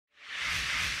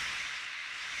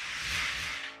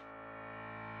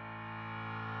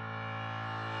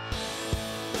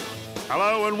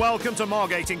Hello and welcome to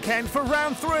Margate in Kent for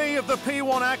round 3 of the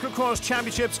P1 AquaX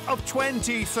Championships of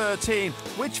 2013,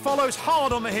 which follows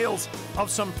hard on the heels of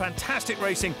some fantastic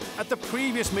racing at the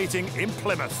previous meeting in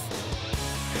Plymouth.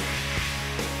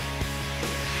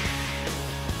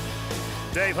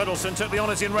 Dave Huddleston took the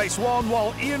honours in race 1,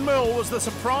 while Ian Mull was the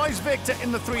surprise victor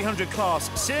in the 300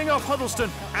 class, seeing off Huddleston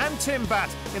and Tim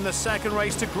Batt in the second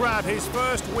race to grab his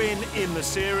first win in the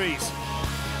series.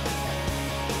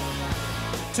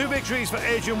 2 victories for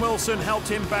Adrian Wilson helped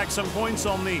him back some points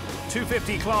on the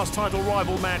 250 class title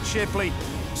rival Matt Shipley.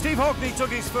 Steve Hockney took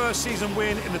his first season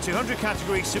win in the 200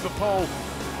 category Super Pole,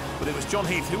 but it was John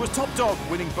Heath who was top dog,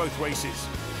 winning both races.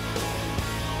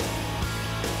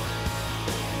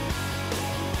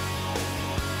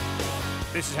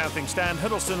 This is how things stand.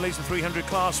 Huddleston leads the 300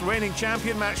 class, reigning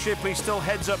champion Matt Shipley still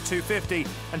heads up 250,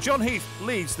 and John Heath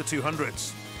leads the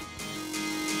 200s.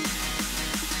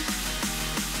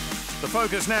 The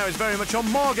focus now is very much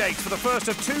on Margate for the first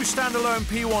of 2 standalone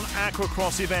P1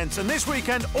 AquaX events, and this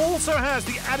weekend also has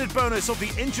the added bonus of the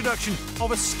introduction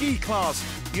of a ski class,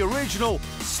 the original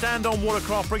stand-on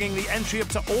watercraft, bringing the entry up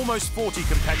to almost 40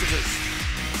 competitors.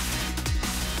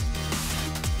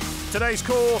 Today's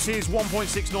course is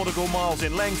 1.6 nautical miles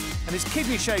in length and is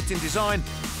kidney-shaped in design.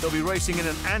 They'll be racing in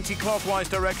an anti-clockwise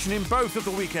direction in both of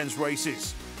the weekend's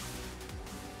races.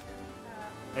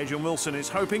 Adrian Wilson is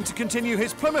hoping to continue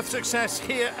his Plymouth success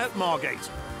here at Margate.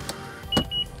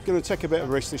 Going to take a bit of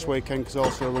a risk this weekend because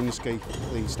also I run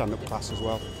the stand-up class as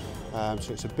well.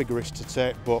 So it's a big risk to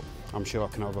take, but I'm sure I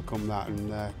can overcome that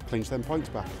and clinch them points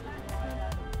back.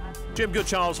 Jim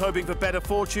Goodchild's hoping for better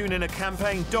fortune in a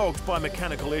campaign dogged by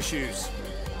mechanical issues.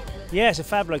 Yeah, it's a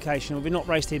fab location. We've not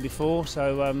raced here before,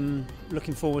 so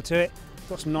looking forward to it.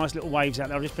 Got some nice little waves out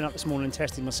there. I've just been up this morning and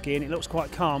tested my ski, and it looks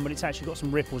quite calm, but it's actually got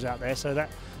some ripples out there, so that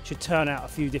should turn out a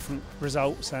few different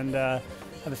results and have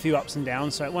a few ups and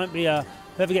downs. So it won't be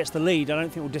whoever gets the lead, I don't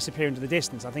think will disappear into the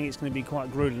distance. I think it's going to be quite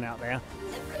grueling out there.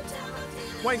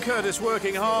 Wayne Curtis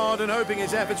working hard and hoping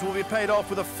his efforts will be paid off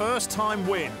with a first-time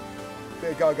win.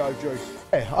 Bit of go juice.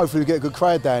 Yeah, hopefully we get a good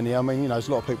crowd down here. I mean, you know, there's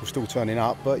a lot of people still turning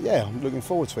up, but yeah, I'm looking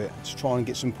forward to it. To try and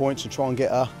get some points and try and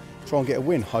get a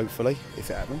win, hopefully, if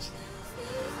it happens.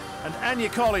 And Anya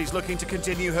Colley's looking to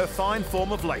continue her fine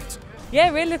form of late.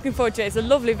 Yeah, really looking forward to it. It's a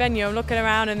lovely venue. I'm looking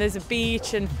around and there's a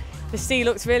beach and the sea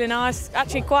looks really nice.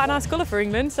 Actually quite a nice colour for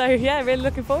England, so yeah, really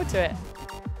looking forward to it.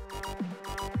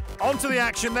 On to the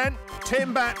action then.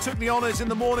 Tim Batt took the honours in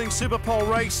the morning Super Pole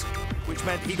race, which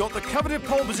meant he got the coveted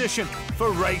pole position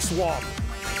for race 1.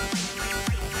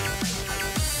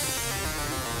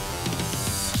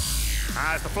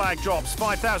 As the flag drops,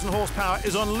 5,000 horsepower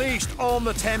is unleashed on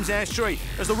the Thames estuary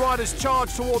as the riders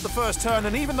charge toward the first turn,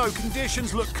 and even though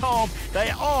conditions look calm, they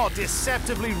are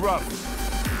deceptively rough.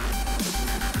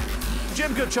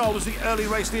 Jim Goodchild was the early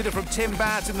race leader from Tim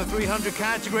Batt in the 300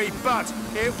 category, but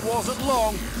it wasn't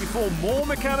long before more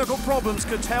mechanical problems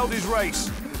curtailed his race.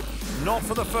 Not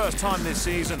for the first time this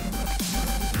season.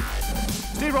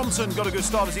 Steve Robinson got a good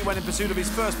start as he went in pursuit of his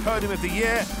first podium of the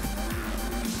year.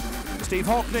 Steve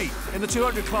Hockney in the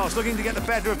 200 class looking to get the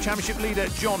better of championship leader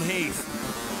John Heath.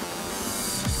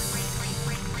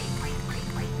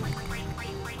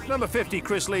 Number 50,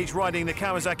 Chris Leach, riding the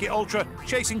Kawasaki Ultra,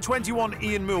 chasing 21,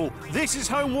 Ian Mull. This is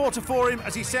home water for him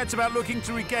as he sets about looking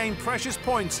to regain precious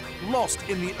points lost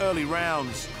in the early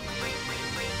rounds.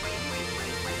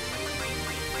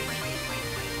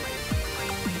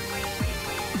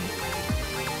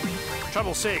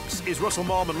 Treble 6 is Russell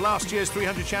Marmon, last year's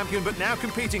 300 champion, but now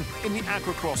competing in the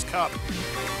AquaX Cup.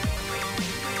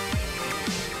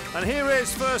 And here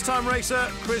is first-time racer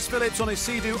Chris Phillips on his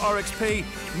Sea-Doo RXP.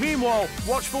 Meanwhile,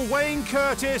 watch for Wayne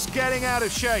Curtis getting out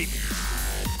of shape.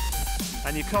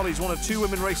 Anya Colley's one of 2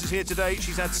 women racers here today.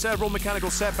 She's had several mechanical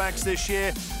setbacks this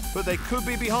year, but they could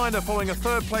be behind her following a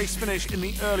 3rd place finish in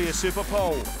the earlier Super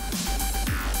Pole.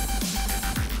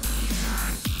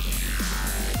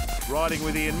 Riding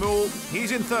with Ian Mull,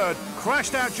 he's in 3rd,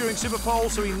 crashed out during Super Pole,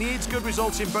 so he needs good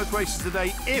results in both races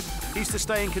today if he's to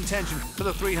stay in contention for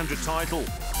the 300 title.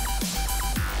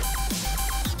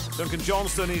 Duncan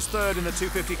Johnston is 3rd in the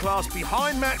 250 class,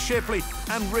 behind Matt Shipley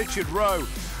and Richard Rowe.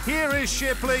 Here is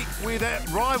Shipley with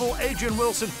rival Adrian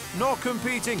Wilson not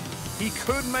competing. He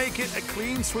could make it a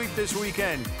clean sweep this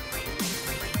weekend.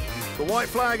 The white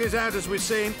flag is out as we've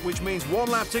seen, which means 1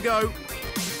 lap to go.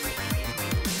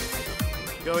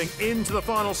 Going into the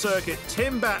final circuit,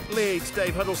 Tim Batt leads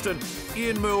Dave Huddleston,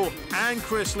 Ian Mull and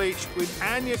Chris Leach, with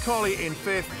Anya Colley in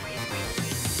 5th.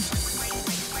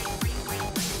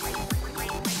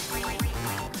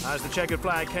 As the checkered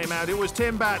flag came out, it was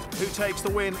Tim Batt who takes the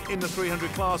win in the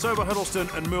 300 class over Huddleston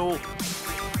and Mull.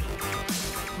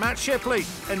 Matt Shipley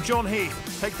and John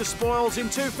Heath take the spoils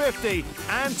in 250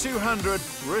 and 200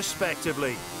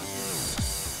 respectively.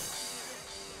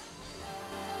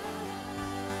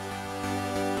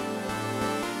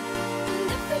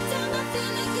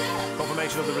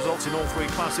 Confirmation of the results in all three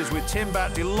classes, with Tim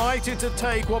Batt delighted to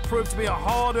take what proved to be a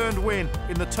hard-earned win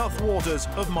in the tough waters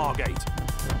of Margate.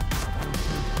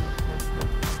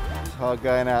 It's hard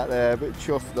going out there, a bit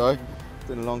chuffed though. It's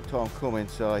been a long time coming,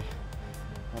 so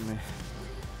I mean,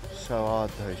 so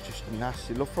hard though, it's just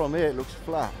nasty. Look from here, it looks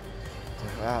flat.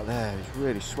 But out there, it's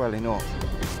really swelling up.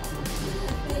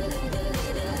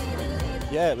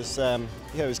 Yeah, it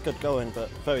was good going, but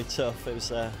very tough. It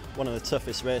was one of the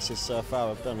toughest races so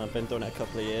far I've done. I've been doing it a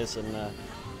couple of years, and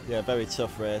yeah, very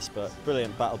tough race, but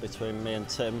brilliant battle between me and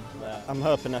Tim. I'm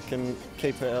hoping I can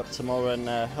keep it up tomorrow, and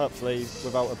hopefully,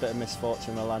 without a bit of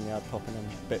misfortune, the lanyard popping in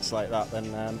bits like that,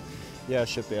 then yeah, I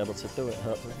should be able to do it,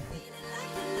 hopefully.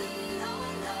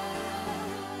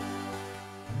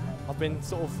 I've been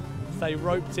sort of, say,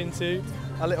 roped into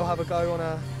a little have a go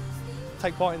on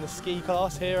take part in the ski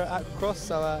class here at AquaX,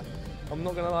 so I'm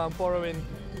not going to lie, I'm borrowing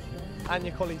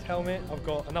Anya Colley's helmet. I've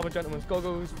got another gentleman's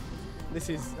goggles. This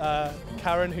is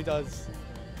Karen, who does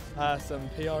some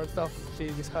PR and stuff.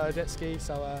 She's her jet ski,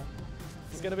 so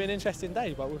it's going to be an interesting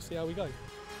day, but we'll see how we go.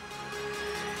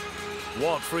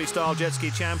 What freestyle jet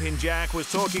ski champion Jack was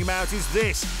talking about is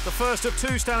this, the first of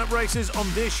two stand-up races on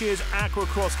this year's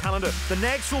AquaX calendar. The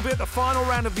next will be at the final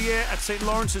round of the year at St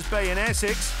Lawrence's Bay in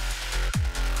Essex.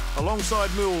 Alongside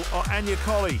Moole are Anya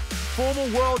Colley,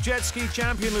 former world jet ski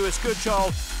champion Lewis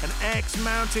Goodchild, and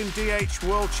ex-mountain DH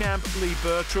world champ Lee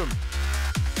Bertram.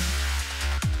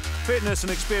 Fitness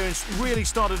and experience really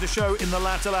started to show in the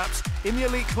latter laps. In the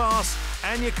elite class,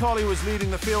 Anya Colley was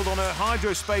leading the field on her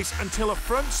hydro space until a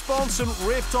front sponson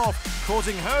ripped off,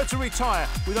 causing her to retire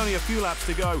with only a few laps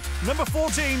to go. Number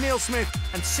 14, Neil Smith,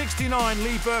 and 69,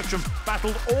 Lee Bertram,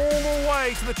 battled all the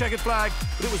way to the checkered flag,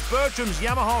 but it was Bertram's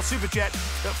Yamaha Superjet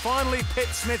that finally pit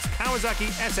Smith's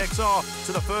Kawasaki SXR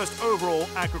to the first overall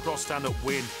AquaX stand-up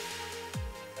win.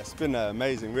 It's been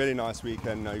amazing, really nice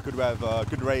weekend, good weather,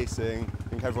 good racing. I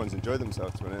think everyone's enjoyed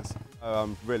themselves, to be honest.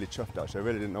 I'm really chuffed actually, I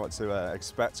really didn't know what to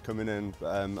expect coming in, but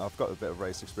I've got a bit of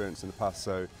race experience in the past,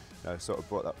 so sort of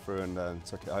brought that through and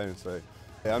took it home. So,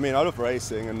 yeah, I mean, I love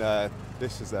racing, and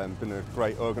this has been a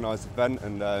great organised event,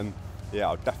 and yeah,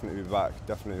 I'll definitely be back,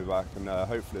 and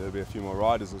hopefully there'll be a few more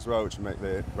riders as well, which will make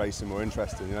the racing more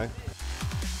interesting, you know.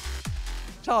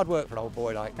 It's hard work for an old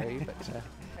boy like me, but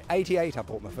 88 I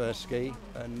bought my first ski,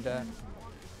 and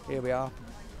here we are,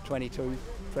 22,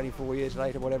 24 years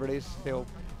later, whatever it is, still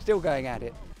going at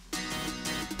it.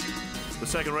 The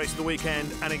second race of the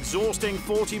weekend, an exhausting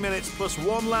 40 minutes plus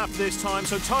one lap this time,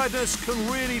 so tiredness can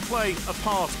really play a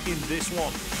part in this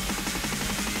one.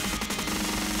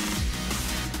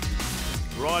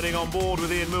 Riding on board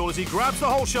with Ian Moole as he grabs the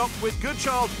whole shot with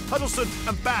Goodchild, Huddleston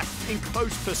and Batt in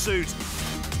close pursuit.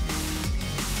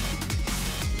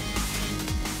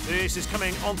 This is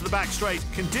coming onto the back straight.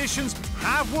 Conditions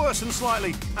have worsened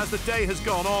slightly as the day has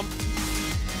gone on.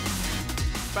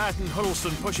 Batt and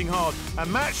Huddleston pushing hard, and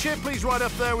Matt Shipley's right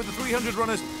up there with the 300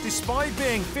 runners despite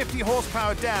being 50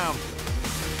 horsepower down.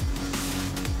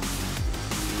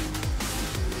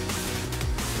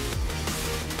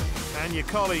 Anya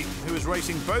Colley, who is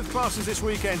racing both classes this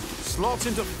weekend, slots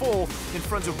into fourth in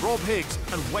front of Rob Higgs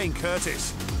and Wayne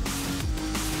Curtis.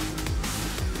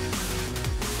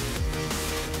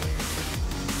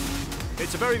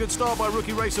 It's a very good start by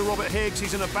rookie racer Robert Higgs.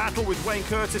 He's in a battle with Wayne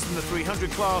Curtis in the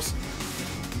 300 class.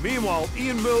 Meanwhile,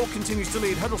 Ian Moole continues to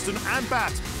lead Huddleston and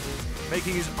Batt,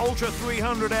 making his Ultra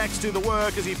 300X do the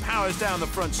work as he powers down the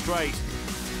front straight.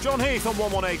 John Heath on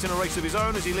 118 in a race of his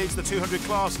own as he leads the 200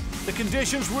 class. The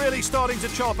conditions really starting to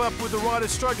chop up with the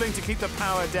riders struggling to keep the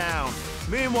power down.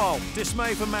 Meanwhile,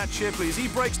 dismay for Matt Shipley as he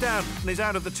breaks down and is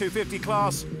out of the 250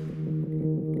 class.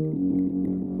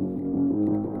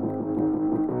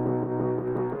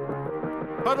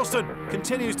 Huddleston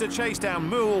continues to chase down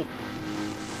Moole,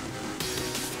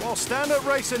 while stand-up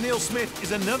racer Neil Smith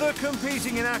is another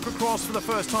competing in AquaX for the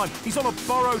first time. He's on a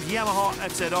borrowed Yamaha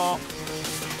XZR.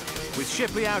 With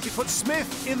Shipley out, it puts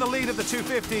Smith in the lead of the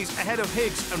 250s ahead of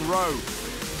Higgs and Rowe.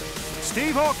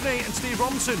 Steve Hockney and Steve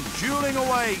Robinson duelling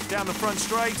away down the front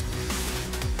straight.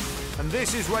 And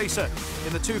this is racer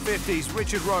in the 250s,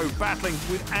 Richard Rowe battling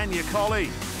with Anya Colley.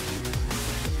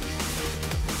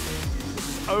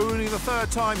 Only the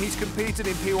third time he's competed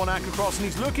in P1 AquaX, and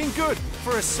he's looking good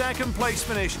for a second place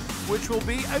finish, which will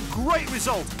be a great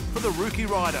result for the rookie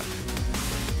rider.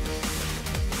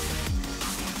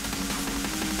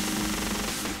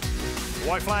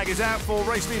 White flag is out for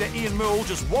race leader Ian Moole,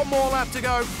 just one more lap to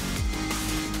go.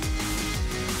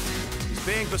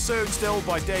 being pursued still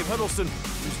by Dave Huddleston,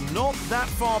 who's not that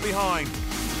far behind.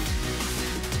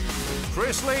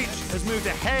 Chris Leach has moved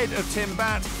ahead of Tim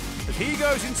Batt as he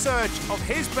goes in search of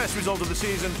his best result of the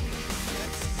season.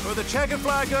 But the checkered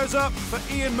flag goes up for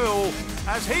Ian Moole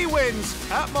as he wins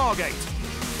at Margate.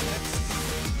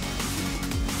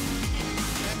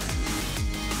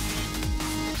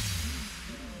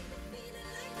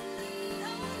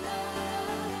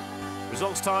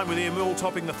 Results time with Ian Moole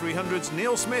topping the 300s.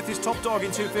 Neil Smith is top dog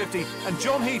in 250 and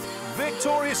John Heath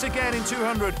victorious again in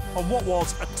 200 on what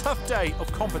was a tough day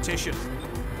of competition.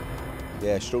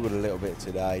 Yeah, struggled a little bit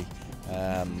today.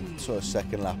 Sort of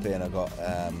second lap in, I got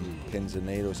pins and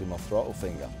needles in my throttle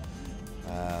finger.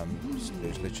 It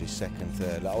was literally second,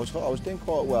 third. I was doing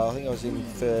quite well. I think I was in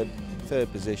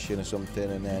third position or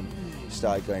something, and then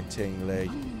started going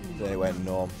tingly. Then it went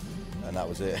numb, and that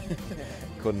was it.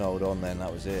 Couldn't hold on then.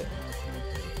 That was it.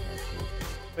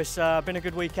 It's been a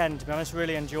good weekend, to be honest.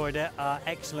 Really enjoyed it.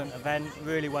 Excellent event,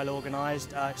 really well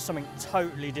organised. Something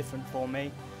totally different for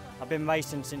me. I've been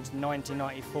racing since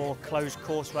 1994, closed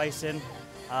course racing,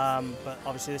 but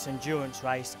obviously this endurance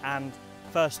race, and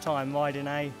first time riding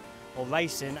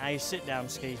racing a sit-down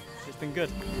ski, so it's been good.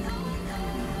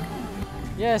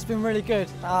 Yeah, it's been really good.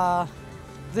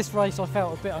 This race I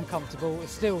felt a bit uncomfortable. It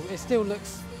still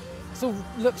looks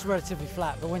relatively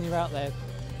flat, but when you're out there,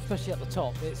 especially at the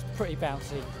top, it's pretty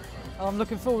bouncy. I'm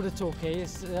looking forward to Torquay.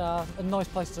 It's a nice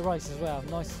place to race as well.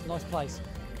 Nice place.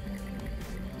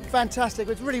 Fantastic.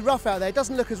 It's really rough out there. It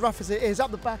doesn't look as rough as it is. Up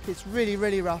the back, it's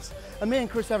really rough. And me and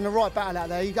Chris were having a right battle out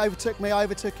there. He overtook me, I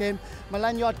overtook him. My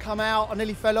lanyard come out, I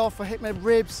nearly fell off, I hit my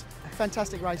ribs.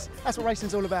 Fantastic race. That's what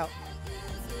racing's all about.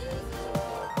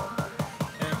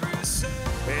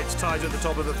 It's tied at the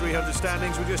top of the 300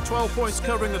 standings with just 12 points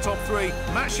covering the top three.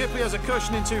 Matt Shipley has a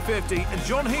cushion in 250 and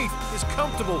John Heath is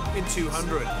comfortable in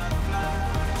 200.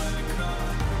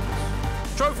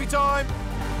 Trophy time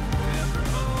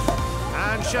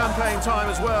and champagne time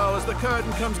as well as the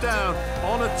curtain comes down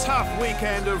on a tough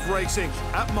weekend of racing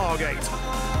at Margate.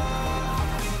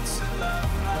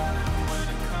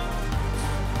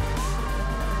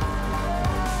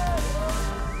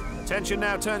 Attention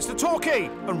now turns to Torquay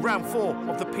and round 4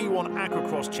 of the P1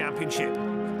 AquaX Championship.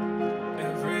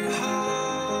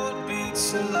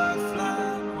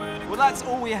 Well, that's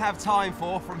all we have time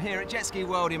for from here at Jet Ski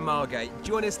World in Margate.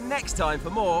 Join us next time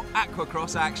for more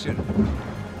AquaX action.